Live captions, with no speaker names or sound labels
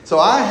So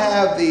I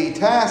have the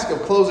task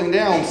of closing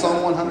down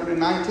Psalm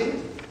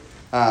 119.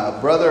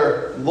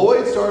 Brother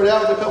Lloyd started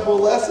out with a couple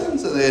of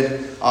lessons, and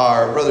then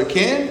our brother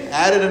Ken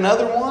added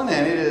another one,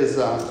 and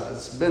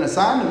it's been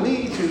assigned to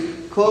me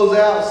to close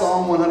out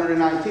Psalm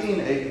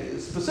 119,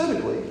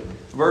 specifically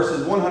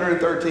verses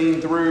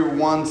 113 through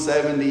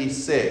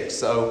 176.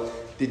 So,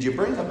 did you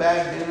bring a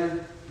bag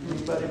dinner,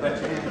 anybody by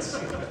chance?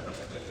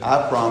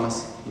 I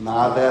promise,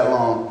 not that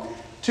long.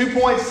 2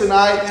 points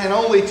tonight, and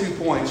only 2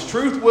 points.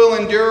 Truth will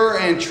endure,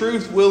 and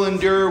truth will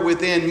endure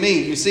within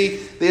me. You see,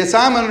 the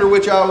assignment under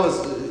which I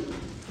was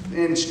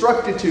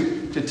instructed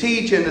to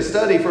teach and to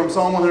study from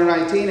Psalm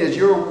 119 is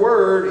your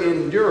word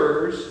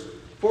endures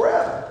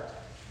forever.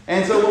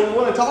 And so what we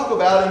want to talk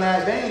about in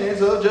that vein is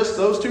just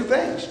those two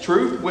things.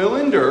 Truth will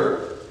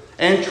endure,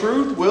 and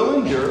truth will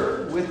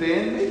endure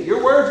within me.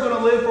 Your word's going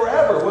to live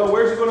forever. Well,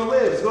 where's it going to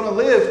live? It's going to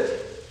live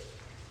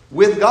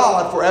with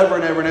God forever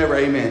and ever and ever.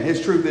 Amen.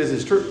 His truth is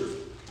His truth.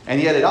 And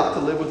yet it ought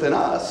to live within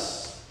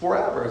us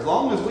forever. As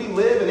long as we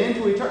live and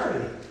into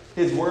eternity,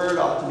 His word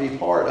ought to be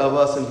part of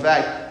us. In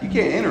fact, you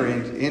can't enter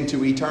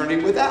into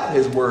eternity without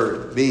His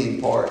word being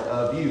part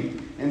of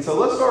you. And so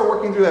let's start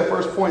working through that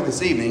first point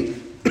this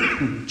evening.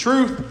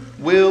 Truth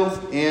will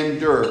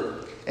endure.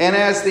 And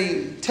as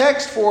the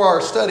text for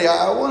our study,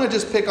 I want to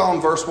just pick on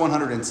verse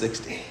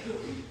 160.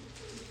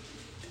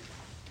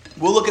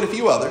 We'll look at a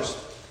few others,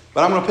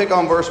 but I'm going to pick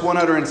on verse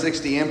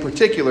 160 in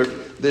particular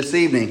this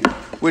evening,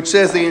 which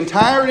says, "The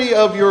entirety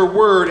of your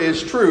word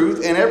is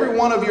truth, and every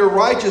one of your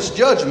righteous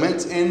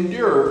judgments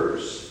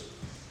endures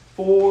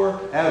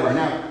forever."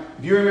 Now,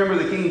 if you remember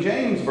the King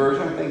James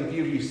Version, I think a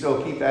few of you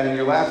still keep that in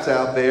your laps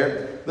out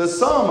there. "The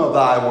sum of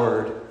thy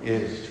word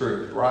is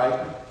truth," right?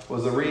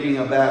 Was a reading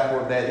of that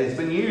has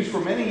been used for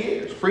many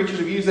years. Preachers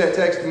have used that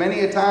text many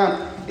a time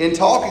in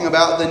talking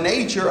about the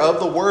nature of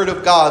the Word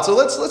of God. So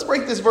let's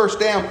break this verse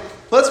down.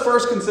 Let's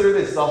first consider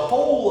this. The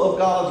whole of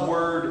God's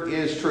Word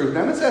is truth.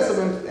 Now, this has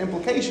some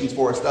implications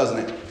for us, doesn't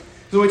it?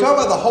 So when we talk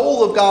about the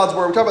whole of God's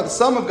Word, we talk about the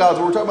sum of God's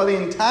Word, we talk about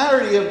the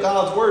entirety of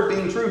God's Word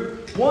being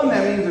truth. One,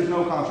 that means there's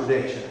no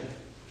contradiction.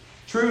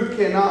 Truth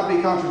cannot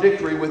be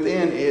contradictory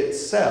within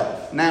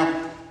itself. Now,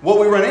 what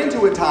we run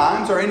into at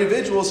times are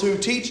individuals who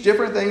teach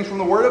different things from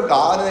the Word of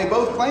God, and they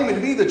both claim it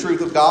to be the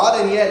truth of God,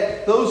 and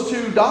yet those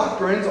two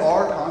doctrines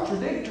are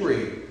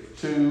contradictory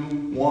to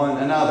one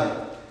another.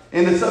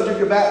 In the subject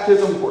of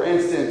baptism, for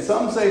instance,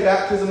 some say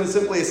baptism is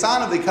simply a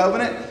sign of the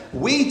covenant.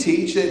 We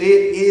teach that it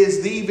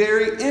is the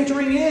very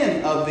entering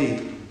in of the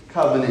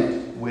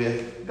covenant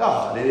with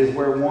God. It is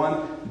where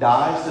one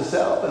dies to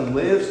self and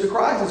lives to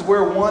Christ. It's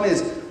where one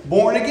is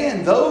born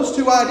again. Those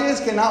two ideas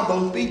cannot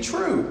both be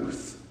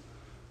truth,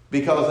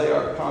 because they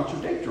are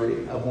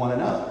contradictory of one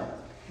another.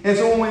 And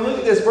so when we look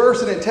at this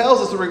verse and it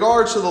tells us in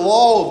regards to the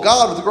law of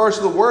God, with regards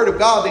to the Word of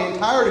God, the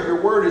entirety of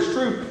your Word is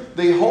truth,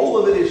 the whole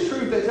of it is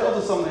truth, that tells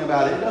us something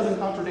about it. It doesn't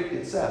contradict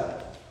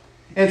itself.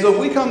 And so if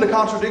we come to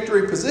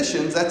contradictory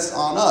positions, that's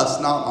on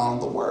us, not on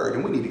the Word.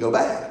 And we need to go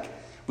back.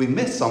 We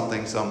missed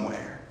something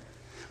somewhere.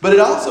 But it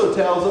also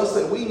tells us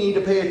that we need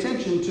to pay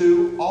attention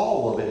to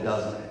all of it,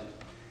 doesn't it?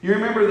 You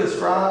remember the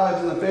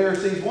scribes and the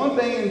Pharisees. One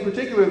thing in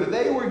particular that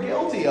they were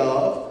guilty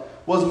of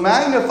was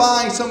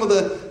magnifying some of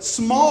the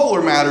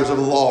smaller matters of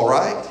the law,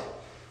 right?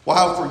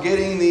 While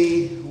forgetting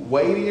the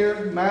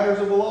weightier matters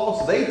of the law.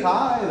 So they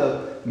tithe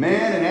of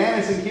man and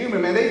anise and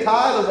cumin. Man, they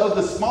tithe of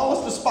the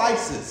smallest of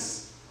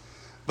spices.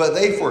 But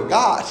they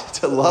forgot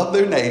to love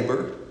their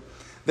neighbor.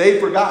 They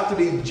forgot to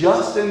be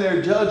just in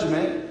their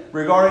judgment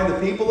regarding the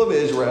people of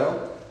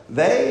Israel.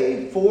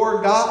 They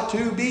forgot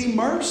to be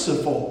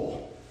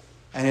merciful.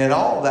 And yet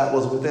all that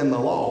was within the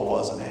law,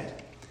 wasn't it?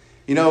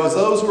 You know, as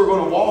those who are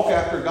going to walk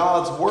after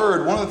God's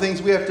Word, one of the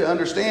things we have to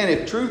understand,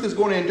 if truth is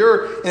going to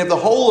endure, and if the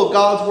whole of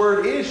God's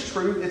Word is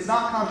truth, it's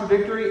not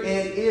contradictory,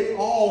 and it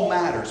all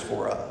matters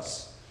for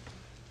us.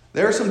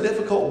 There are some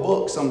difficult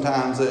books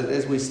sometimes that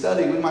as we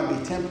study, we might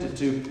be tempted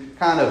to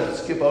kind of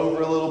skip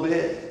over a little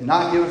bit,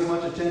 not give as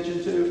much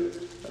attention to.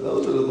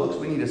 Those are the books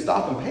we need to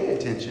stop and pay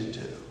attention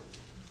to.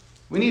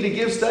 We need to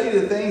give study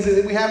to the things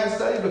that we haven't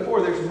studied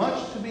before. There's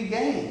much to be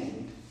gained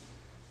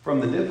from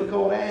the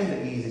difficult and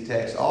the easy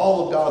text.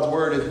 All of God's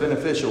Word is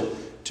beneficial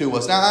to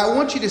us. Now, I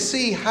want you to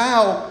see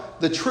how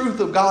the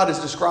truth of God is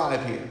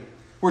described here.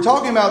 We're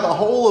talking about the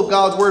whole of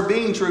God's Word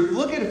being truth.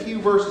 Look at a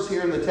few verses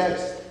here in the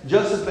text,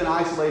 just has been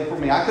isolated for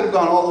me. I could have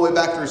gone all the way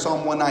back through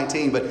Psalm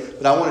 119,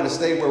 but I wanted to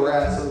stay where we're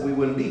at so that we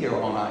wouldn't be here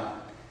all night.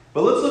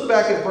 But let's look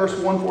back at verse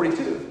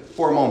 142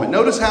 for a moment.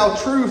 Notice how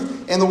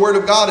truth in the Word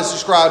of God is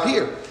described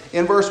here.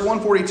 In verse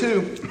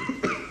 142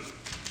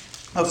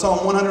 of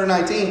Psalm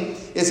 119,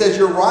 it says,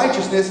 "Your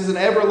righteousness is an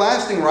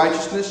everlasting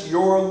righteousness.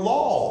 Your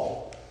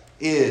law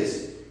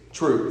is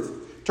truth."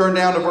 Turn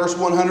down to verse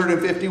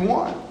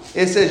 151.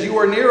 It says, "You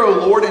are near, O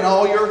Lord, and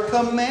all your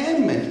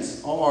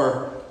commandments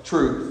are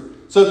truth."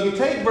 So if you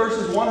take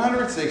verses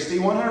 160,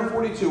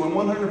 142, and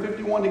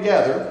 151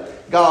 together,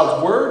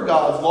 God's Word,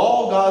 God's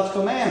law, God's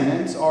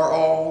commandments are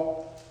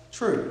all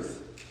truth.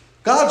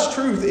 God's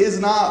truth is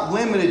not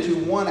limited to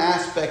one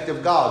aspect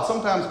of God.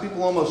 Sometimes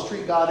people almost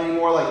treat God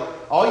anymore like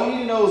all you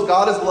need to know is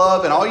God is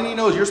love, and all you need to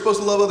know is you're supposed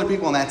to love other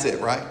people, and that's it,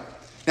 right?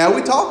 Now,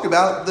 we talked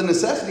about the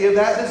necessity of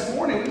that this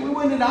morning. We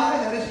wouldn't deny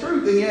that it's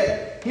truth, and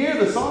yet here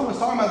the psalmist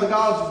talking about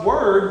God's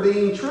word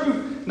being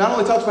truth. Not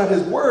only talks about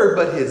his word,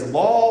 but his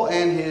law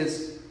and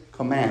his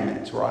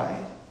commandments,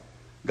 right?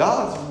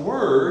 God's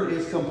word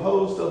is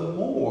composed of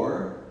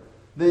more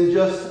than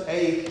just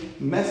a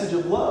message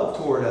of love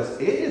toward us.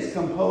 It is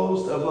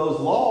composed of those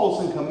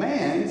laws and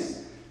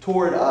commands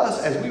toward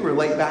us as we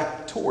relate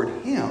back toward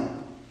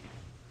him.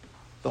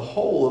 The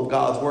whole of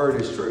God's word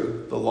is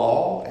true. The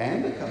law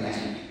and the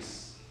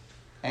commandments.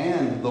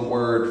 And the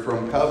word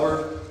from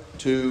cover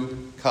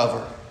to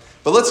cover.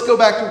 But let's go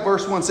back to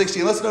verse 160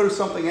 and let's notice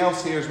something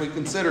else here as we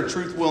consider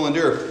truth will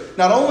endure.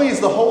 Not only is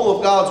the whole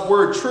of God's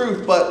word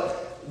truth, but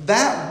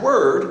that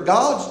word,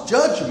 God's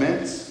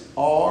judgments,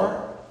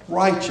 are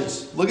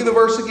righteous. Look at the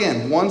verse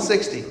again,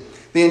 160.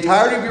 The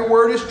entirety of your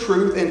word is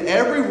truth, and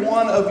every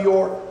one of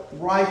your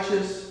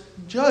righteous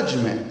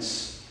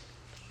judgments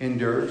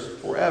endures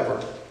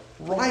forever.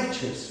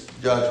 Righteous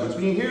judgments.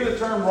 When you hear the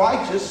term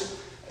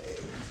righteous,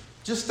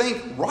 just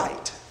think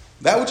right.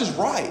 That which is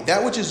right.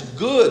 That which is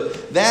good.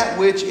 That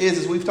which is,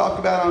 as we've talked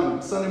about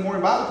on Sunday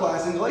morning Bible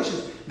class in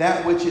Galatians,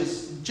 that which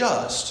is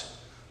just.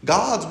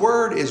 God's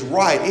word is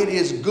right. It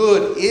is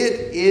good.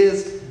 It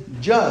is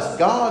just.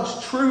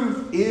 God's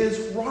truth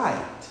is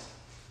right.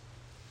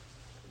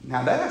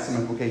 Now that has some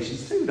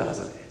implications too,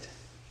 doesn't it?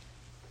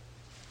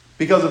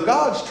 Because if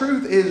God's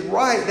truth is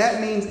right,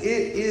 that means it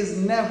is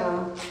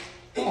never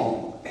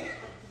wrong.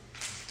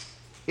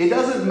 It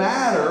doesn't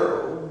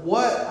matter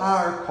what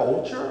our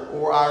culture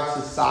or our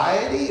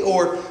society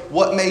or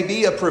what may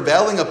be a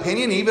prevailing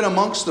opinion, even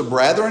amongst the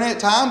brethren at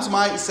times,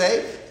 might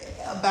say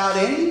about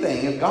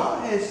anything. If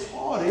God has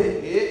taught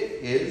it,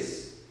 it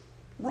is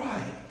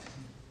right.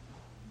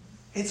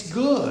 It's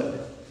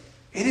good.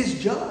 It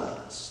is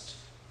just.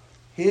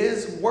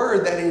 His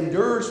word that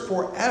endures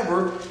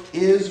forever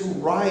is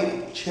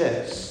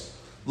righteous.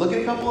 Look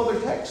at a couple other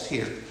texts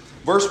here.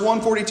 Verse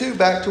 142,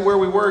 back to where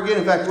we were again.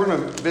 In fact, we're going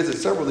to visit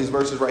several of these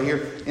verses right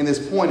here in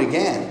this point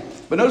again.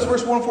 But notice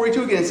verse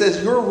 142 again. It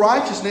says, your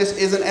righteousness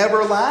is an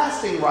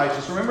everlasting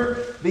righteousness.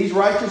 Remember, these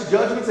righteous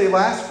judgments, they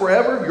last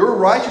forever. Your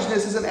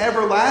righteousness is an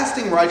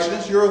everlasting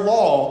righteousness. Your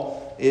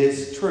law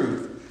is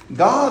truth.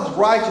 God's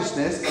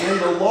righteousness and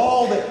the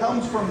law that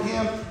comes from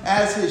him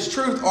as his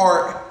truth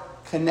are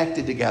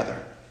connected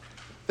together.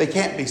 They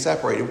can't be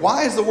separated.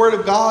 Why is the word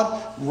of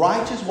God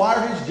righteous? Why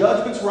are his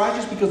judgments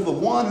righteous? Because the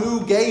one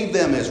who gave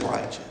them is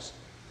righteous.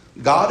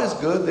 God is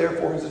good,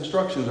 therefore his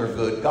instructions are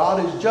good.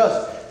 God is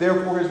just,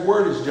 therefore his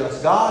word is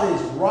just. God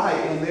is right,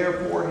 and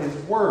therefore his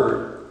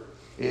word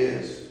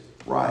is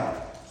right.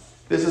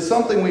 This is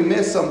something we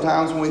miss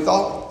sometimes when we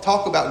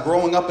talk about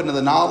growing up into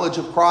the knowledge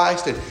of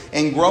Christ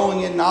and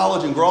growing in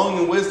knowledge and growing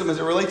in wisdom as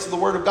it relates to the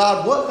word of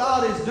God. What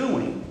God is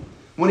doing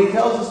when he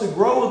tells us to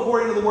grow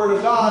according to the word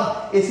of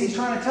God is he's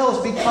trying to tell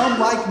us, become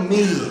like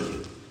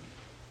me.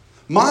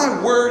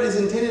 My word is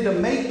intended to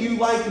make you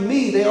like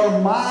me. They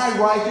are my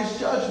righteous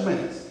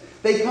judgments.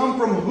 They come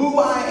from who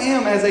I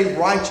am as a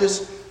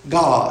righteous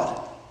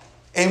God.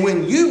 And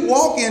when you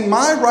walk in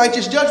my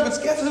righteous judgments,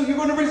 guess who you're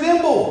going to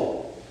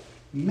resemble?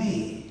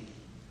 Me,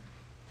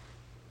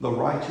 the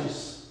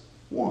righteous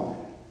one.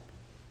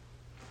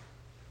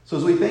 So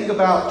as we think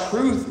about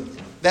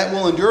truth that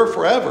will endure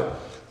forever,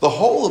 the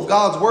whole of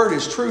God's word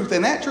is truth,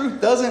 and that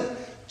truth doesn't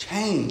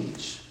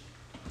change.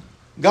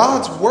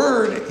 God's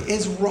word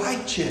is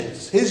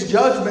righteous. His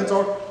judgments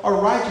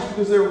are righteous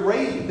because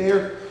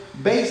they're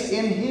based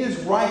in his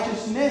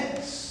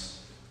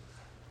righteousness.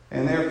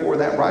 And therefore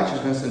that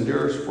righteousness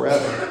endures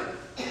forever.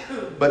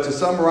 But to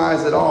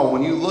summarize it all,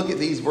 when you look at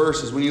these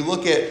verses, when you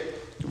look at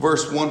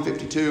verse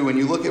 152, and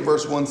you look at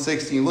verse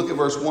 160, you look at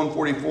verse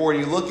 144,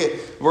 and you look at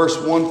verse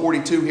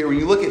 142 here, when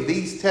you look at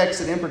these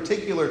texts, and in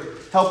particular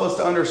help us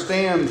to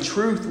understand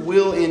truth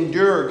will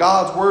endure,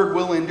 God's word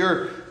will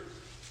endure.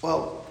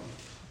 Well,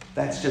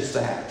 that's just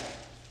that.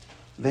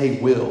 They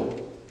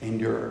will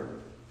endure.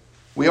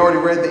 We already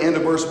read the end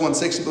of verse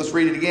 160. Let's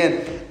read it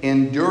again.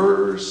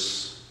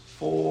 Endures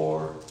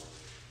forever.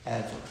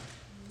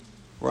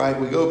 Right?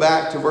 We go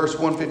back to verse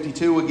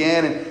 152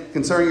 again. And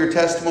concerning your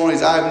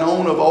testimonies, I have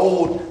known of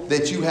old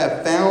that you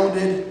have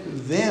founded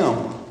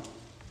them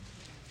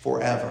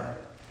forever.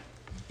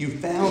 You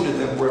founded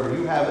them forever.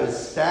 You have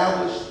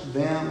established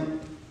them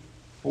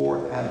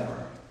forever.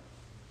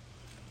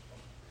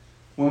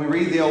 When we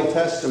read the Old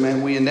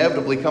Testament, we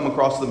inevitably come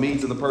across the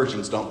Medes and the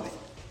Persians, don't we?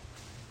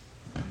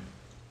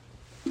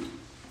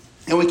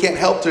 And we can't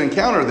help to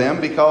encounter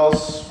them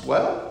because,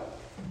 well,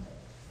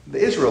 the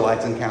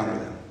Israelites encounter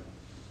them.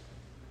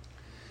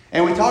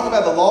 And we talk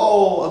about the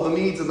law of the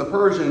Medes and the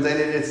Persians, and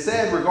it is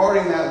said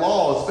regarding that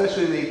law,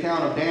 especially in the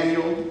account of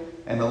Daniel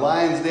and the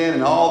lion's den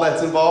and all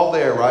that's involved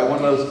there, right?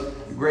 One of those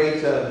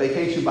great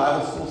vacation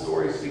Bible school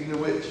stories, speaking of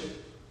which.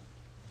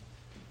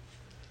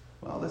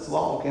 Well, this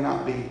law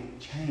cannot be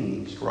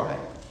changed, right?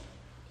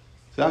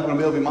 It's not going to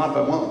be able to be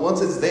modified.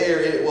 Once it's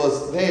there, it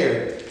was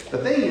there. The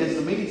thing is,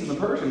 the Medes and the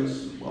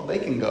Persians, well, they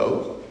can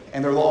go,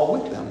 and their law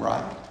with them,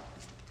 right?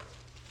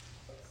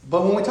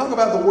 But when we talk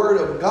about the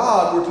Word of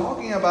God, we're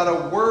talking about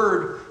a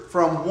word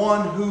from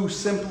one who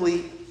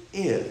simply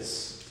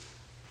is.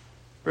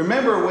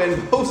 Remember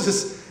when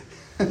Moses,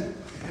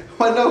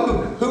 well, no,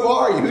 who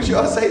are you? Who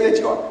shall I say that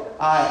you are?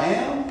 I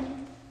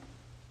am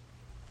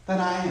that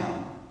I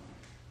am.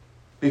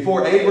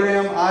 Before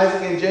Abraham,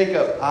 Isaac, and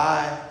Jacob,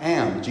 I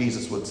am,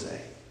 Jesus would say.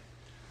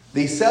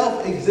 The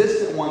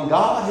self-existent one,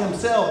 God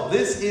himself,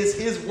 this is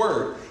his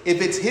word.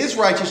 If it's his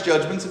righteous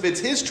judgments, if it's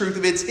his truth,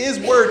 if it's his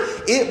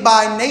word, it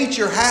by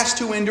nature has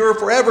to endure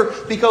forever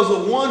because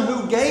the one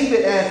who gave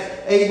it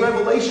as a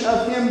revelation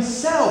of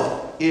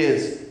himself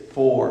is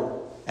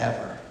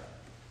forever.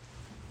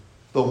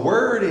 The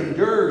word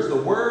endures, the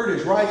word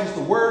is righteous,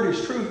 the word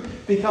is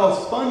truth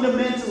because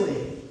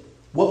fundamentally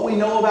what we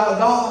know about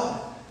God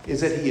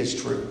is that he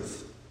is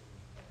truth,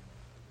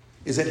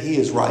 is that he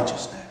is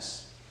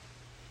righteousness,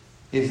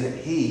 is that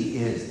he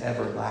is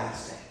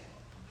everlasting.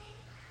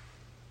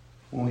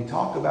 When we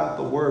talk about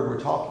the Word, we're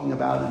talking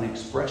about an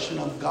expression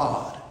of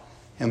God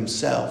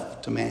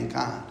himself to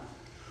mankind,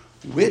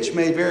 which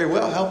may very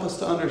well help us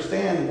to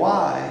understand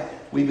why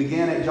we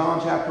begin at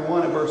John chapter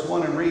 1 and verse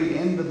 1 and read,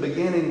 in the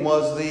beginning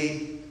was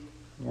the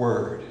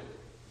Word,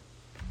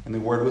 and the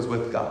Word was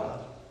with God,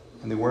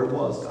 and the Word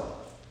was God.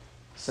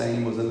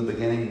 Same was in the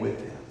beginning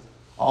with him.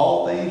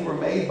 All things were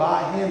made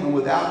by him, and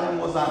without him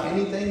was not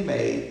anything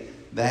made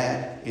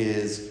that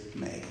is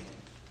made.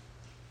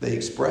 The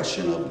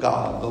expression of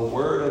God, the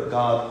Word of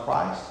God,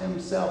 Christ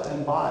himself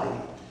embodied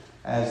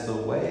as the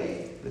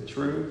way, the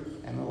truth,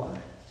 and the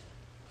life.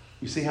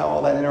 You see how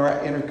all that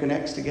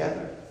interconnects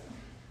together?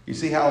 You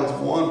see how it's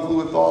one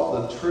fluid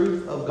thought? The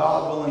truth of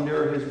God will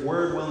endure. His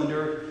Word will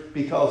endure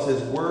because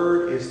his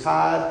Word is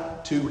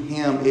tied to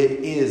him. It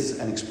is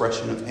an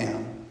expression of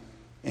him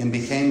and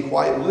became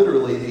quite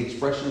literally the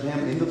expression of him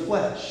in the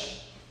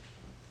flesh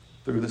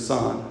through the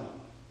Son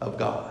of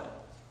God.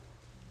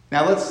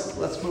 Now let's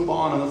move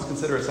on and let's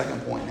consider a second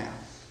point now.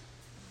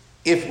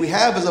 If we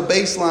have as a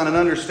baseline an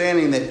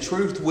understanding that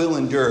truth will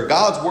endure,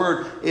 God's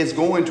word is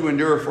going to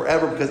endure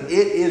forever because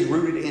it is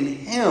rooted in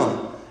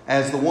him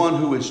as the one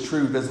who is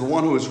truth, as the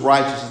one who is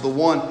righteous, as the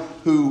one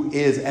who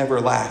is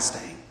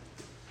everlasting,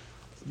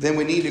 then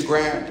we need to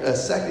grant a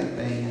second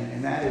thing,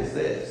 and that is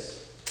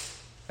this.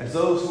 As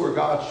those who are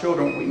God's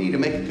children, we need to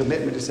make a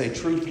commitment to say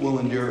truth will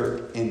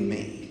endure in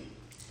me.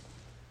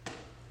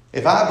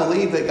 If I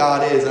believe that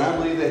God is, and I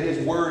believe that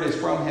his word is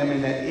from him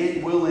and that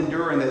it will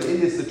endure and that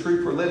it is the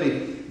truth for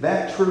living,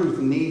 that truth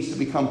needs to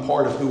become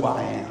part of who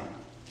I am.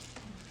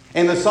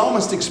 And the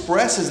psalmist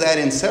expresses that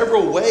in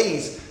several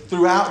ways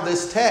throughout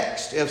this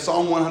text of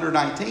Psalm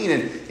 119.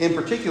 And in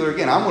particular,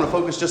 again, I'm going to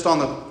focus just on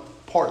the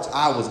parts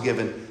I was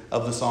given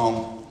of the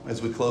psalm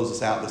as we close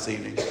this out this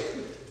evening.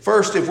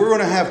 First, if we're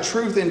going to have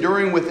truth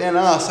enduring within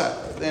us,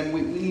 then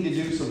we need to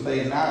do some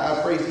things. And I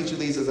phrase each of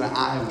these as an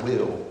I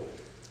will.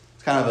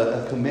 It's kind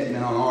of a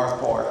commitment on our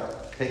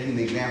part, taking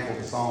the example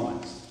of the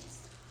psalmist.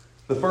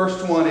 The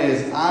first one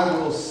is, I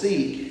will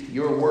seek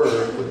your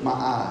word with my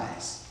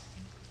eyes.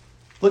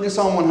 Look at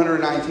Psalm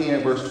 119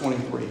 at verse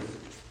 23.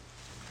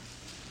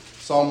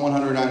 Psalm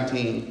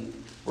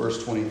 119,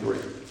 verse 23.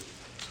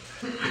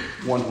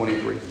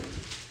 123.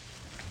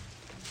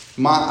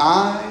 My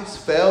eyes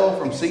fell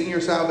from seeking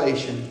your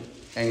salvation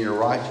and your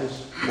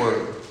righteous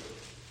word.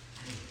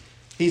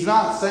 He's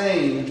not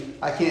saying,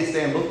 I can't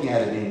stand looking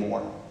at it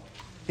anymore.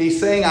 He's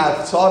saying,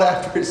 I've sought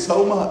after it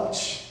so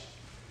much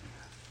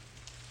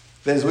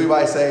that, as we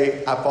might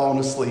say, I've fallen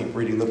asleep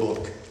reading the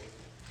book.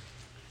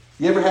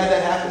 You ever had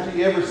that happen to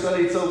you? You ever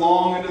studied so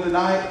long into the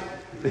night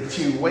that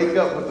you wake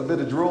up with a bit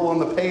of drool on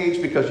the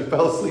page because you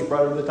fell asleep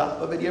right over the top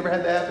of it? You ever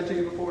had that happen to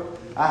you before?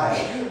 I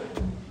have.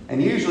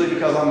 And usually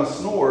because I'm a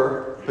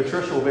snorer,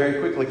 Patricia will very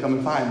quickly come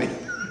and find me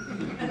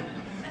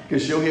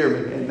because she'll hear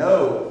me and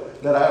know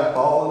that I've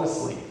fallen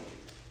asleep.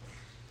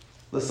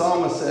 The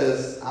psalmist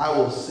says, I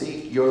will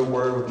seek your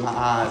word with my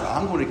eyes.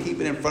 I'm going to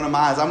keep it in front of my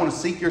eyes. I'm going to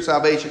seek your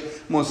salvation.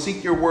 I'm going to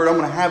seek your word. I'm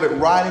going to have it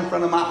right in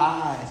front of my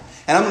eyes.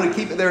 And I'm going to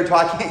keep it there until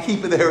I can't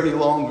keep it there any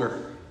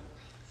longer.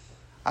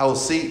 I will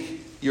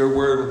seek your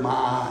word with my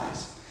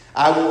eyes.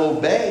 I will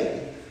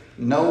obey,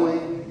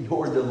 knowing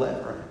your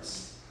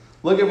deliverance.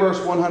 Look at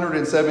verse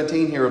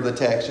 117 here of the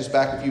text, just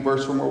back a few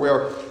verses from where we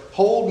are.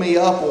 Hold me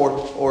up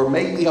or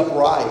make me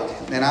upright,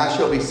 and I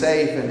shall be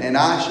safe, and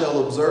I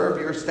shall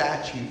observe your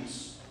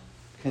statutes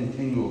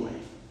continually.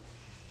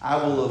 I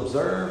will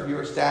observe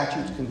your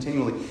statutes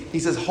continually. He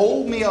says,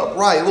 hold me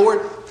upright.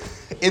 Lord,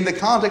 in the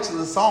context of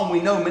the psalm, we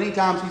know many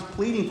times he's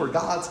pleading for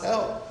God's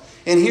help.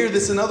 And here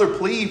this is another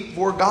plea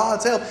for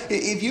God's help.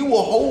 If you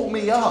will hold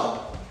me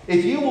up,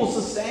 if you will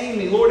sustain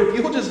me, Lord, if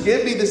you'll just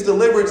give me this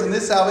deliverance and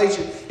this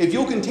salvation, if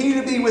you'll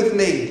continue to be with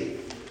me,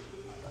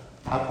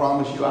 I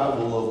promise you I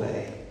will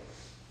obey.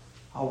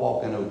 I'll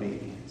walk in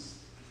obedience.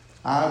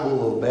 I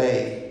will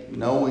obey,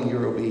 knowing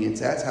your obedience.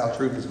 That's how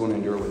truth is going to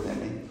endure within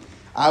me.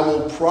 I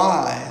will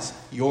prize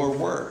your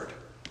word.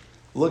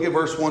 Look at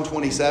verse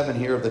 127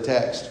 here of the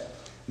text.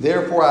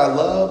 Therefore I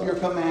love your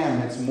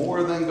commandments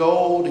more than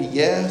gold,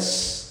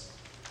 yes,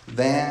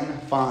 than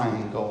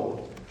fine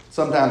gold.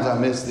 Sometimes I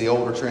miss the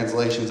older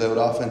translations. They would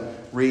often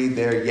read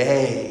there,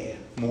 yea,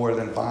 more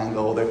than fine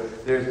gold.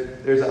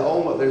 There's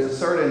a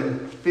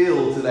certain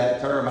feel to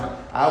that term.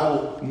 I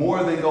will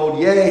more than gold,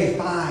 yea,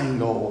 fine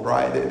gold,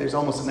 right? There's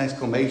almost an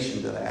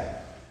exclamation to that.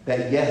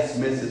 That yes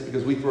misses,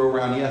 because we throw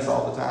around yes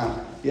all the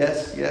time.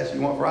 Yes, yes,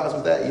 you want fries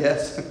with that?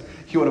 Yes.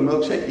 You want a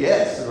milkshake?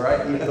 Yes,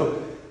 right?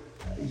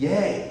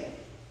 Yay.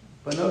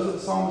 But notice what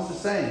the psalmist is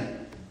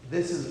saying.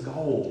 This is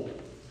gold.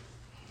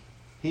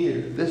 Here,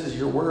 this is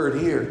your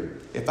word here.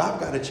 If I've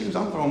got to choose,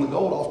 I'm throwing the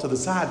gold off to the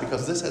side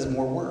because this has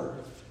more worth.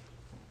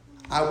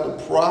 I will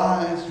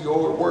prize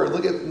your word.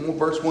 Look at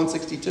verse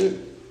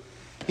 162.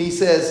 He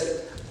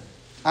says,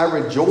 I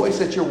rejoice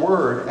at your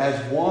word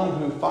as one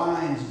who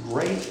finds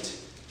great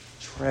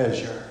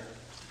treasure.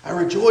 I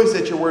rejoice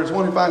at your word as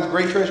one who finds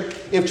great treasure.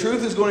 If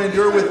truth is going to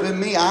endure within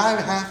me, I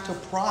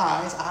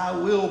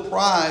will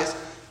prize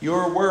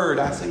your word.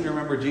 I seem to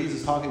remember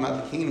Jesus talking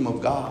about the kingdom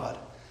of God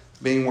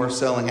being worth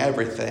selling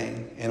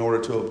everything in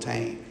order to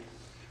obtain.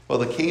 Well,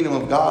 the kingdom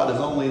of God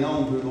is only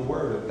known through the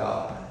word of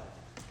God.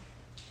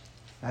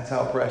 That's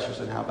how precious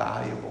and how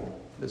valuable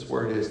this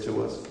word is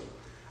to us.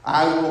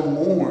 I will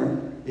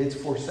mourn its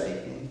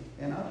forsaking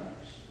in others.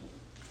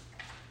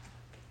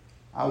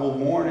 I will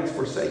mourn its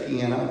forsaking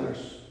in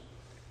others.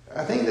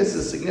 I think this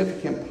is a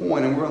significant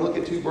point, and we're going to look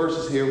at two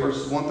verses here,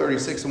 verses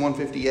 136 and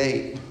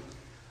 158.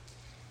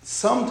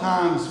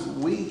 Sometimes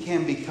we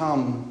can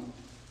become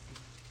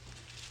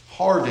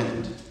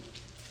hardened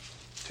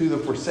to the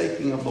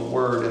forsaking of the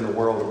word in the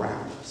world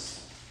around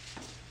us.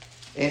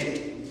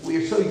 And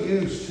we're so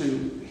used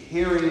to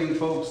hearing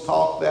folks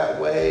talk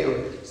that way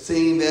or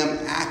seeing them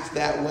act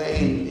that way,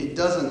 and it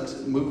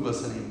doesn't move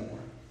us anymore.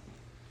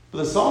 But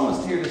the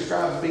psalmist here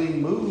describes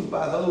being moved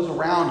by those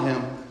around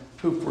him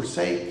who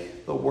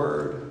forsake the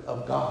word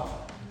of God.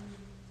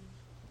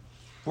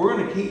 If we're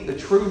going to keep the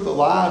truth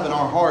alive in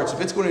our hearts,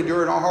 if it's going to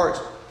endure in our hearts,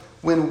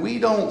 when we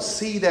don't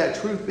see that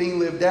truth being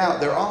lived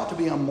out, there ought to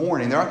be a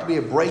mourning. There ought to be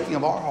a breaking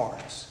of our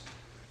hearts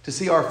to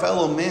see our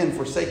fellow men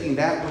forsaking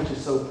that which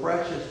is so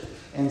precious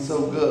and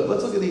so good.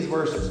 Let's look at these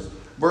verses.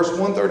 Verse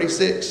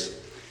 136,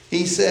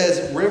 he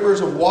says,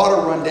 rivers of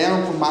water run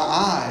down from my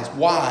eyes.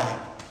 Why?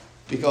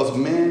 Because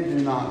men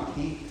do not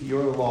keep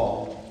your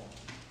law.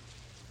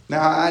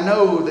 Now, I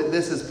know that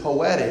this is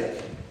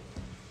poetic,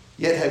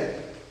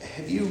 yet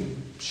have you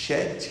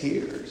shed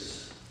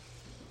tears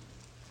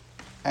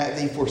at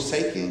the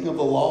forsaking of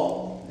the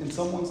law in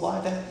someone's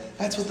life?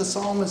 That's what the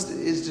psalmist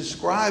is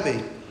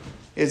describing,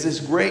 is this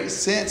great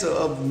sense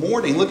of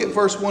mourning. Look at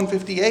verse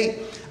 158.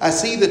 I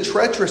see the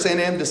treacherous and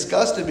am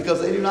disgusted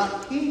because they do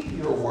not keep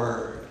your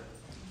word.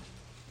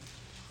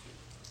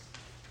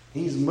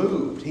 He's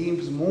moved.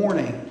 He's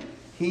mourning.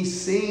 He's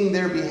seeing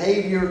their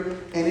behavior,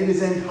 and it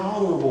is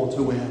intolerable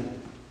to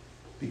him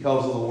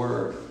because of the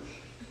word.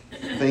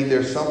 I think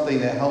there's something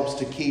that helps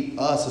to keep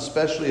us,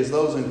 especially as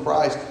those in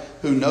Christ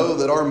who know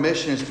that our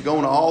mission is to go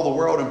into all the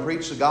world and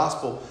preach the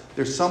gospel.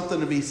 There's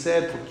something to be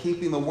said for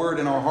keeping the word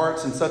in our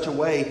hearts in such a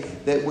way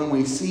that when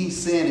we see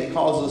sin, it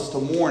causes us to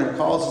mourn. It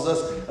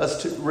causes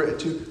us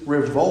to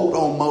revolt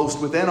almost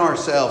within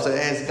ourselves,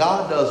 as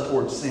God does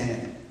towards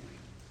sin.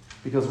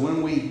 Because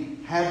when we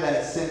have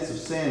that sense of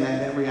sin,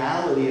 that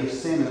reality of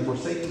sin and the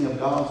forsaking of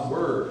God's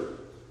word,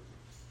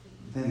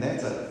 then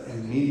that's an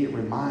immediate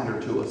reminder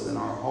to us in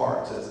our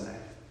hearts, isn't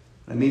it?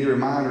 An immediate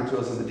reminder to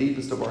us in the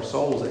deepest of our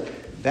souls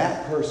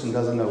that person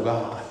doesn't know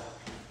God.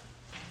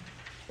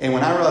 And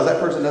when I realize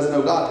that person doesn't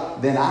know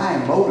God, then I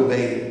am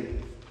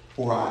motivated,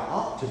 or I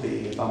ought to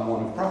be if I'm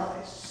one of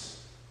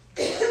Christ's,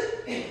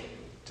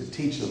 to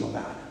teach them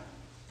about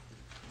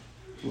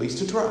it. At least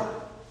to try.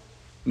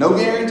 No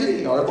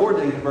guarantee. Our Lord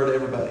didn't convert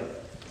everybody.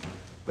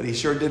 But he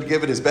sure did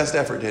give it his best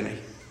effort, didn't he?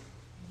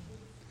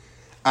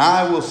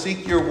 I will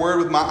seek your word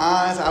with my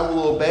eyes. I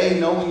will obey,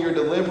 knowing your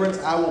deliverance.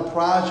 I will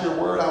prize your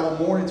word. I will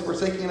mourn its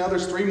forsaking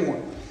others. 3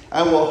 more.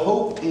 I will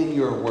hope in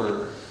your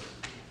word.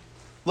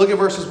 Look at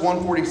verses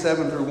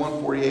 147 through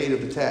 148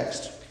 of the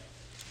text.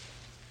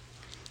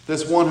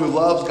 This one who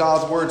loves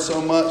God's word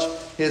so much,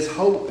 his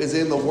hope is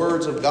in the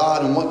words of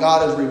God and what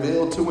God has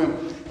revealed to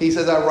him. He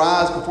says, I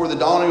rise before the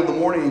dawning of the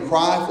morning and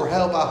cry for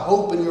help. I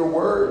hope in your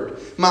word.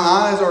 My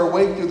eyes are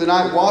awake through the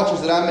night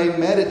watches that I may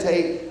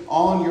meditate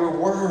on your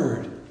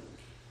word.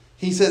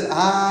 He says,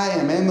 I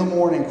am in the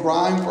morning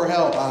crying for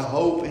help. I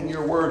hope in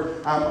your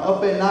word. I'm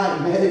up at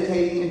night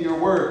meditating in your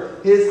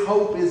word. His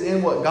hope is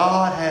in what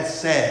God has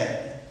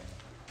said.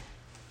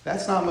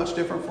 That's not much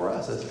different for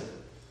us, is it?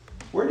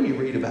 Where do you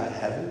read about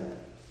heaven?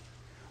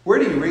 Where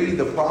do you read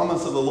the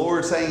promise of the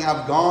Lord saying,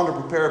 I've gone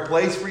to prepare a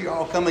place for you.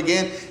 I'll come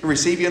again and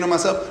receive you unto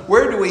myself.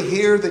 Where do we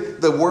hear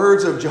the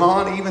words of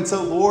John, even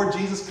so, Lord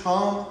Jesus,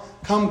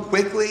 come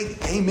quickly.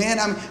 Amen.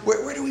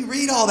 Where do we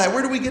read all that?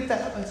 Where do we get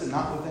that? Is it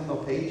not within the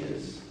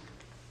pages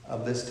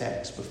of this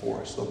text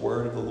before us, the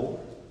word of the Lord?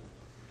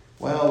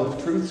 Well,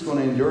 if truth is going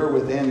to endure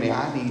within me,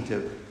 I need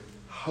to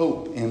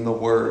hope in the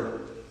word.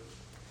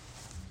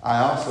 I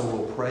also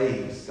will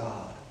praise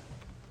God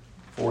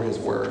for his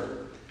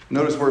word.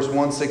 Notice verse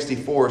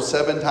 164,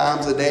 7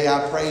 times a day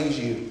I praise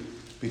you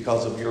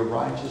because of your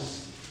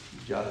righteous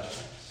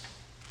judgments.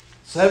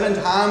 7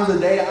 times a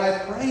day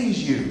I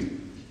praise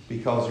you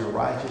because your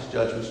righteous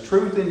judgments.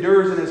 Truth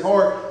endures in his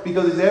heart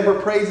because he's ever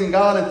praising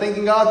God and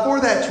thanking God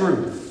for that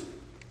truth.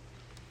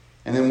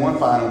 And then one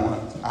final one,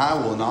 I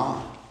will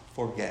not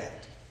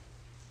forget.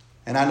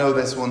 And I know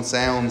this one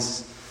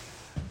sounds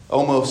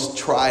almost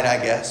trite, I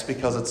guess,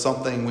 because it's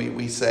something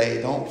we say,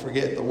 don't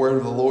forget the word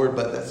of the Lord.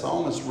 But the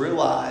psalmist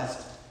realized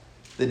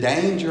the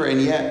danger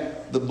and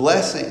yet the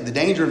blessing, the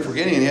danger in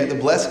forgetting and yet the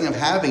blessing of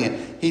having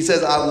it. He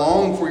says, I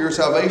long for your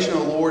salvation,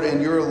 O Lord,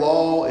 and your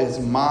law is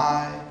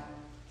my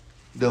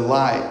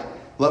delight.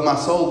 Let my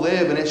soul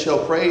live and it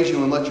shall praise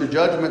you, and let your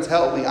judgments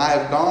help me. I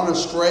have gone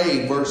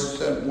astray, verse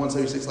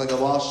 176, like a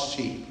lost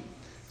sheep.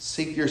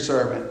 Seek your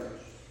servant,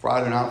 for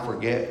I do not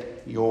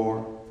forget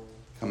your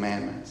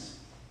commandments.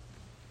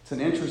 It's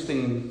an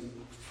interesting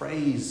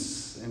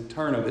phrase and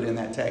turn of it in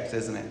that text,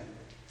 isn't it?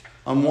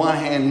 On one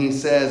hand, he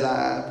says,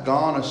 I've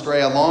gone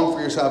astray. I long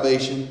for your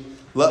salvation.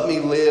 Let me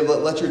live.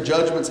 Let your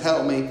judgments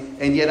help me.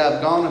 And yet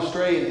I've gone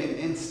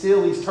astray. And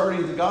still he's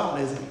turning to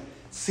God, isn't he?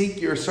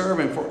 Seek your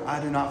servant, for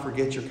I do not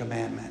forget your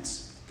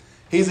commandments.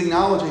 He's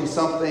acknowledging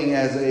something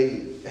as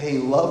a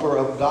lover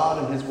of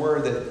God and his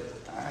word that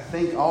I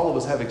think all of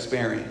us have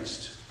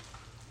experienced.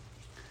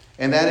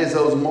 And that is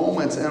those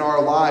moments in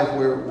our life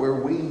where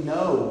we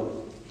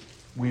know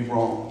we've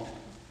wronged.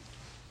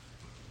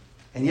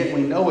 And yet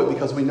we know it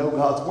because we know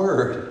God's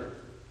word.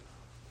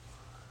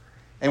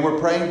 And we're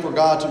praying for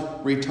God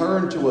to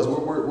return to us.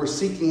 We're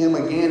seeking him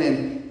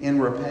again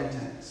in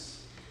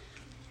repentance.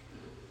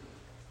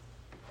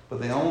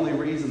 But the only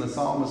reason the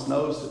psalmist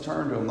knows to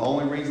turn to him, the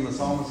only reason the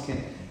psalmist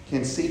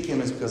can seek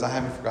him is because I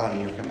haven't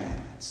forgotten your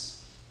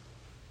commandments.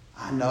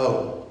 I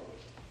know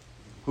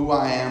who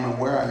I am and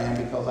where I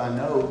am because I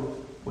know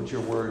what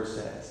your word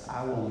says.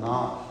 I will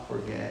not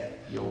forget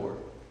your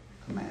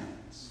commandments.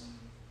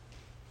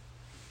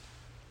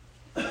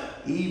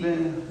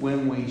 Even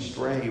when we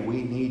stray,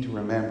 we need to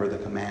remember the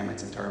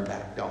commandments and turn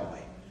back, don't we?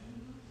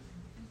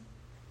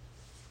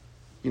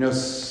 You know,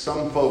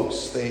 some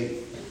folks, they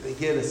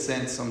get a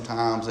sense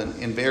sometimes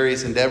in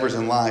various endeavors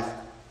in life,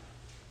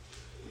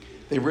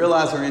 they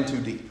realize they're in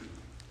too deep.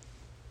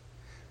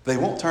 They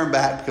won't turn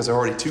back because they're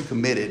already too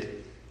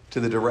committed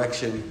to the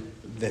direction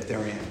that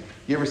they're in.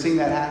 You ever seen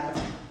that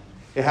happen?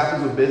 It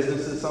happens with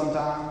businesses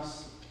sometimes,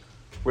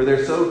 where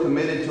they're so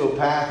committed to a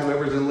path,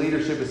 whoever's in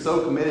leadership is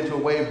so committed to a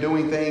way of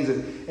doing things,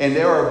 and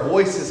there are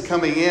voices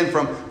coming in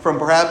from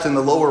perhaps in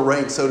the lower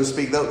ranks, so to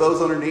speak,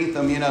 those underneath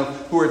them,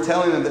 who are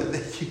telling them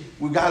that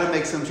we've got to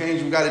make some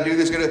change, we've got to do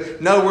this,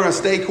 no, we're going to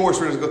stay course,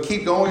 we're going to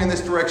keep going in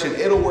this direction,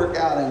 it'll work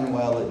out, and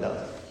well, it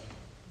doesn't.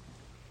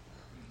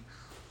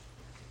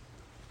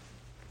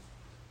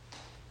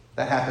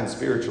 That happens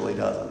spiritually,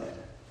 doesn't it?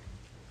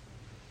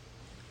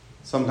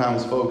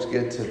 Sometimes folks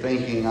get to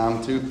thinking,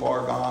 I'm too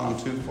far gone, I'm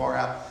too far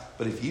out.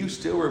 But if you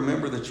still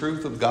remember the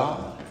truth of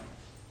God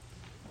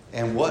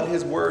and what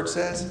his word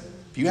says,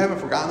 if you haven't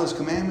forgotten those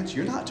commandments,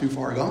 you're not too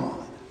far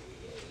gone.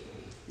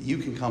 You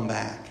can come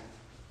back.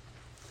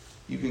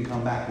 You can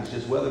come back. It's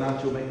just whether or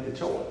not you'll make the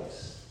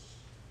choice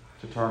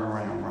to turn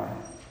around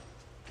right.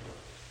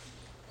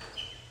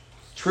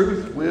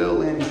 Truth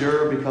will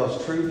endure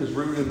because truth is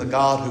rooted in the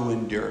God who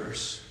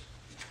endures.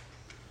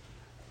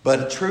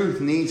 But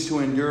truth needs to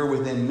endure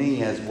within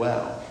me as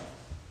well.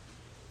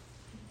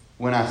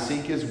 When I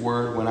seek his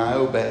word, when I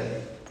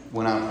obey,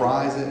 when I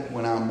prize it,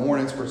 when I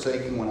mourn its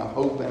forsaking, when I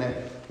hope in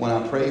it, when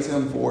I praise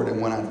him for it,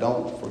 and when I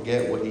don't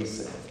forget what he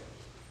said.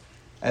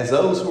 As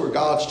those who are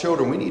God's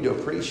children, we need to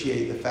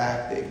appreciate the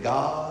fact that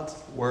God's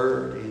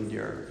word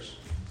endures.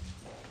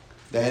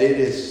 That it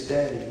is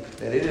steady.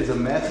 That it is a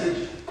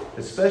message,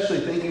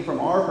 especially thinking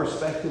from our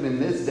perspective in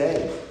this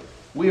day.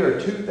 We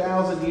are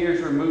 2,000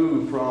 years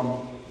removed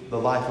from the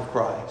life of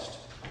Christ.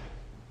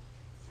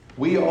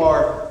 We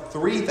are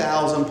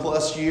 3,000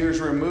 plus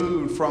years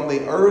removed from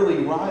the early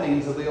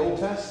writings of the Old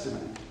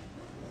Testament.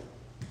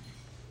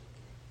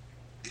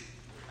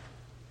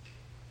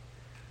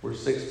 We're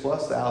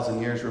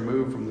 6,000+ years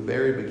removed from the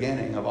very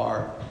beginning of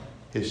our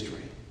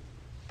history.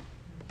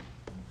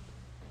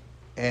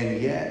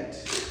 And yet,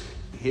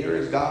 here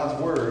is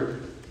God's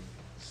word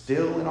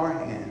still in our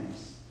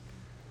hands.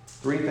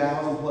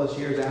 3,000+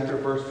 years after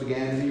it first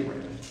began to be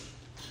written.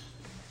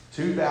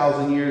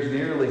 2,000 years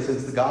nearly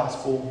since the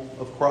gospel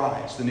of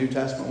Christ, the New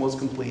Testament, was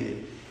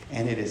completed.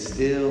 And it is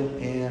still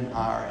in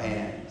our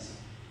hands.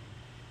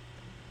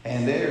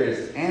 And there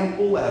is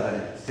ample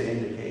evidence to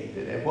indicate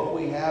that what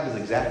we have is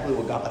exactly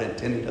what God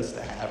intended us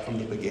to have from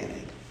the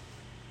beginning.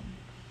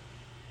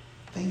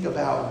 Think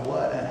about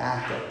what an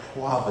act of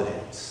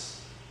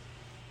providence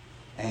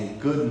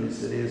and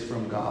goodness it is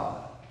from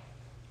God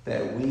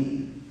that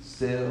we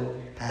still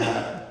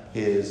have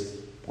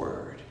his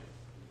word.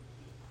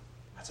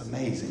 That's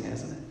amazing,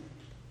 isn't it?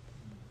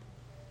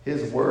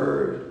 His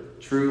word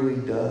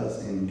truly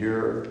does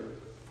endure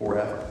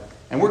forever.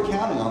 And we're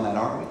counting on that,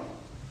 aren't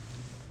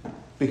we?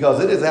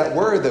 Because it is that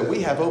word that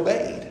we have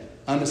obeyed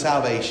unto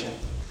salvation.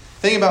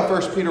 Think about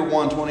 1 Peter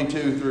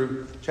 1:22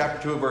 through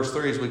chapter 2 verse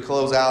 3 as we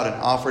close out and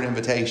offer an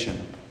invitation.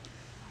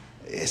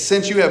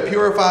 Since you have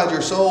purified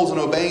your souls in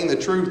obeying the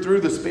truth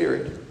through the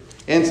Spirit,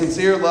 in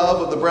sincere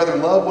love of the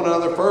brethren, love one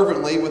another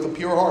fervently with a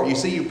pure heart. You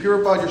see, you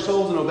purified your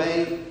souls in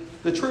obeying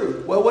the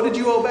truth. Well, what did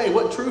you obey?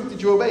 What truth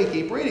did you obey?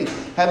 Keep reading.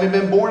 Having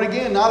been born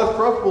again, not of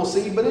corruptible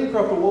seed, but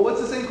incorruptible. Well,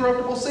 what's this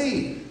incorruptible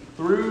seed?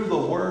 Through the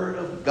word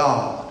of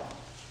God,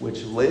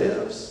 which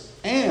lives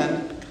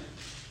and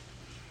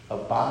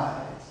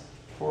abides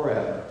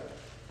forever.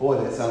 Boy,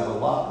 that sounds a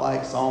lot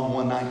like Psalm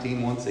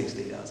 119,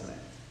 160, doesn't it?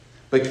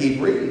 But keep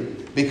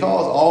reading.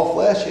 Because all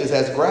flesh is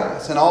as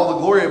grass, and all the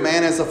glory of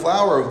man as the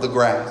flower of the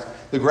grass.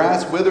 The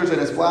grass withers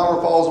and its flower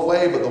falls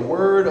away, but the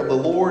word of the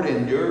Lord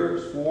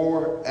endures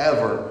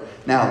forever.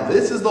 Now,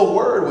 this is the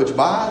word which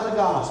by the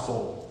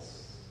gospel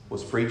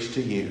was preached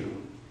to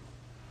you.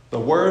 The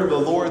word of the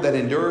Lord that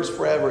endures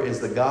forever is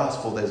the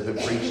gospel that has been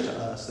preached to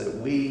us, that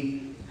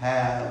we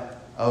have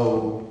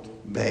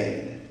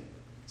obeyed.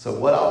 So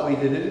what ought we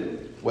to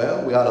do?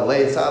 Well, we ought to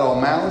lay aside all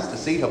malice,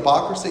 deceit,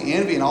 hypocrisy,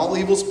 envy, and all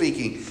evil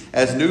speaking.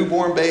 As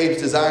newborn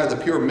babes desire the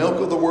pure milk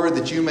of the word,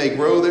 that you may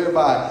grow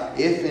thereby,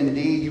 if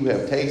indeed you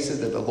have tasted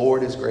that the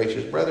Lord is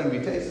gracious. Brethren, have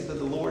you tasted that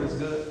the Lord is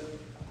good?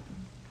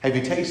 Have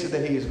you tasted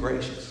that he is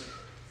gracious?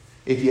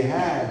 If you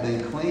have,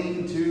 then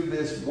cling to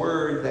this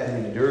word that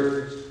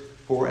endures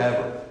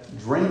forever.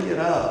 Drink it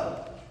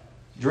up.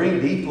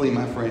 Drink deeply,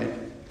 my friend.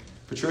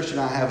 Patricia and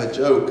I have a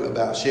joke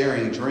about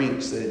sharing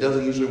drinks that it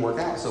doesn't usually work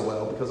out so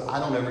well because I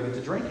don't ever get to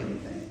drink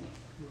anything.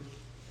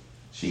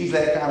 She's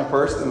that kind of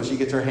person, when she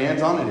gets her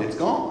hands on it, it's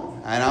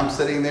gone. And I'm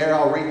sitting there,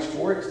 I'll reach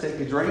for it, take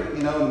a drink,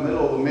 in the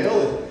middle of a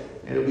meal,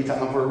 and it'll be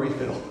time for a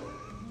refill.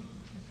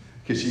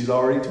 Because she's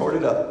already torn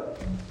it up.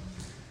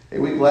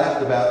 And we've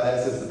laughed about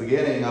that since the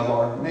beginning of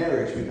our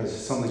marriage because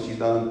it's something she's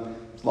done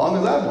as long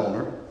as I've known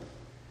her.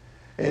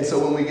 And so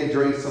when we get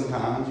drinks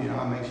sometimes,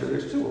 I make sure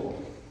there's two of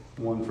them.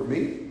 One for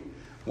me,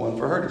 one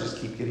for her to just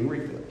keep getting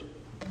refilled.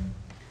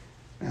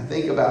 Now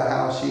think about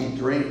how she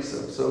drinks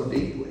so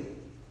deeply.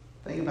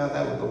 Think about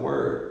that with the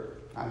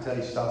word. I tell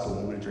you, she's also a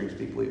woman who drinks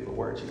deeply of the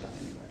word. She's not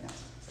anywhere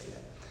else. Say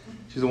that.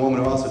 She's a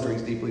woman who also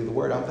drinks deeply of the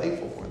word. I'm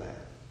thankful for that.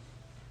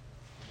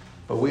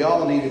 But we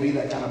all need to be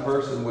that kind of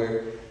person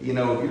where, if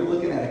you're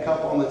looking at a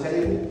cup on the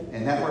table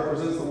and that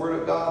represents the word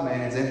of God,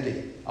 man, it's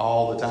empty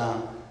all the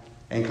time.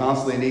 And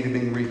constantly needing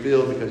being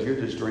refilled because you're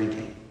just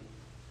drinking.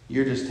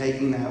 You're just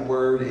taking that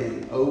word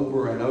in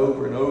over and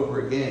over and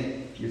over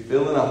again. You're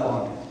filling up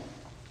on it.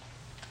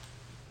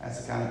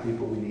 That's the kind of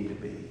people we need to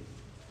be.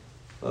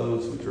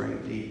 Those who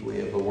drink deeply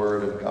of the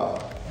word of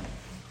God.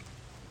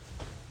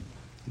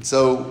 And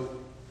so,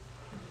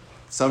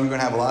 some of you are going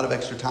to have a lot of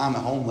extra time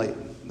at home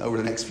over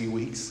the next few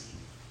weeks.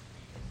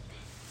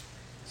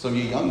 Some of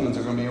you young ones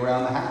are going to be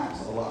around the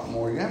house a lot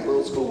more. You have a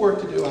little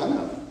schoolwork to do, I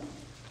know.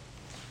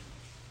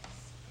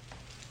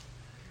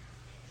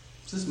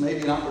 Is this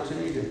maybe an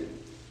opportunity to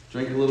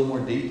drink a little more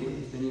deeply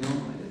than you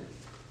normally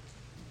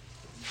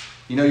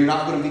do? You're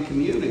not going to be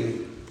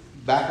commuting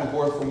back and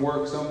forth from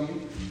work, some of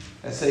you.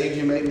 That saves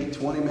you maybe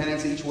 20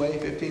 minutes each way,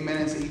 15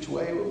 minutes each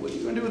way. What are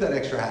you going to do with that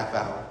extra half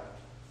hour?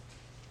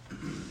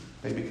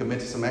 Maybe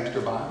commit to some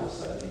extra Bible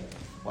study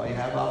while you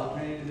have the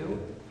opportunity to do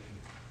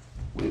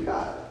it. We've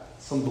got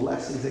some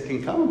blessings that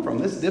can come from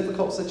this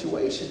difficult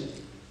situation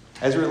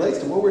as it relates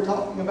to what we're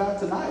talking about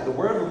tonight. The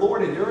word of the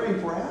Lord enduring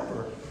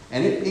forever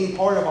and it being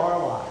part of our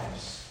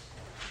lives.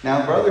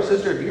 Now, brother,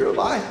 sister, if your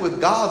life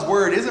with God's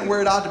word isn't where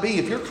it ought to be,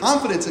 if your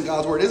confidence in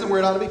God's word isn't where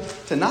it ought to be,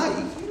 tonight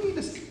you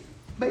need to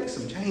make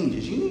some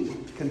changes. You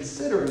need to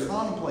consider and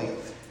contemplate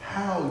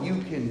how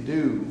you can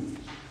do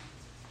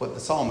what the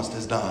psalmist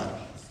has done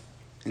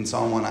in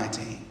Psalm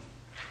 119,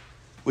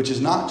 which is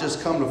not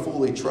just come to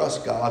fully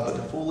trust God, but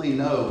to fully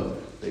know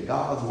that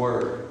God's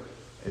word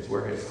is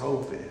where his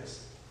hope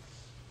is.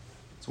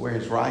 It's where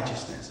his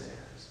righteousness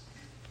is.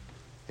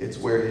 It's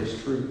where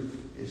his truth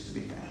is to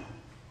be found.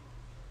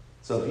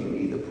 So if you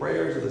need the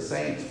prayers of the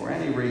saints for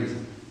any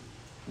reason,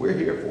 we're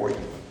here for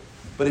you.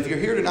 But if you're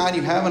here tonight and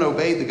you haven't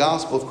obeyed the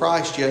gospel of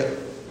Christ yet,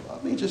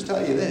 let me just tell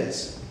you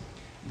this.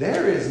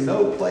 There is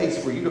no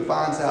place for you to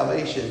find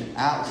salvation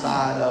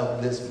outside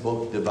of this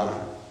book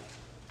divine.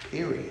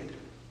 Period.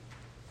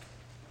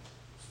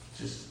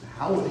 Just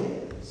how it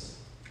is.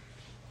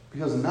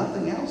 Because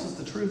nothing else is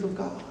the truth of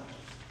God.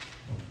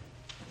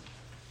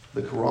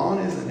 The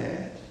Quran isn't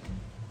it.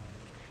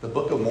 The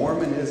Book of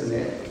Mormon isn't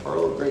it. The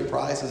Pearl of Great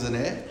Price isn't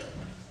it.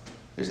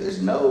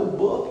 There's no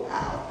book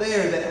out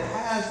there that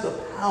has the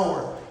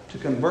power to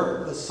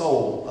convert the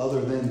soul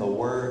other than the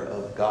Word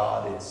of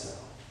God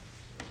itself.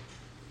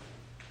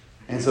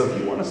 And so if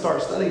you want to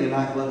start studying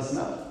tonight, let us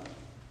know.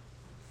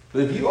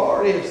 But if you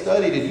already have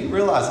studied and you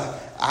realize,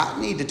 I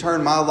need to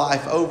turn my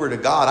life over to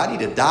God. I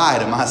need to die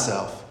to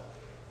myself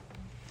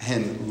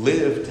and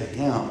live to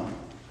him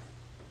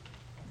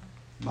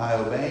by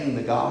obeying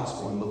the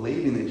gospel and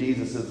believing that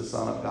Jesus is the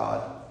Son of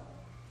God,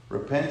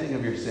 repenting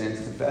of your sins,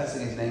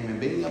 confessing his name, and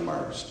being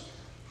immersed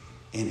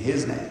in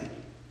his name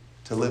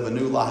to live a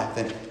new life,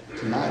 then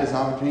tonight is an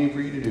opportunity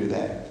for you to do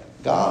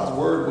that. God's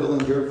word will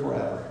endure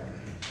forever.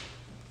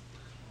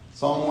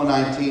 Psalm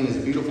 119 is a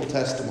beautiful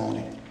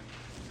testimony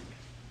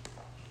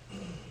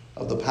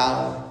of the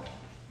power,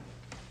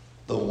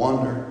 the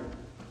wonder,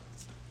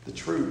 the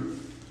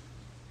truth,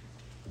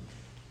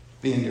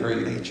 the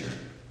enduring nature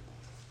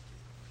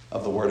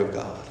of the Word of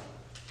God.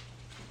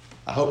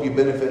 I hope you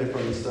benefited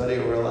from the study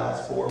over the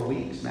last 4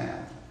 weeks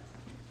now.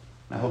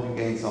 And I hope you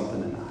gained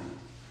something tonight.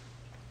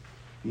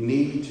 You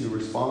need to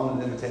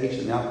respond to the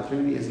invitation. The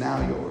opportunity is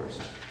now yours.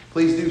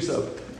 Please do so.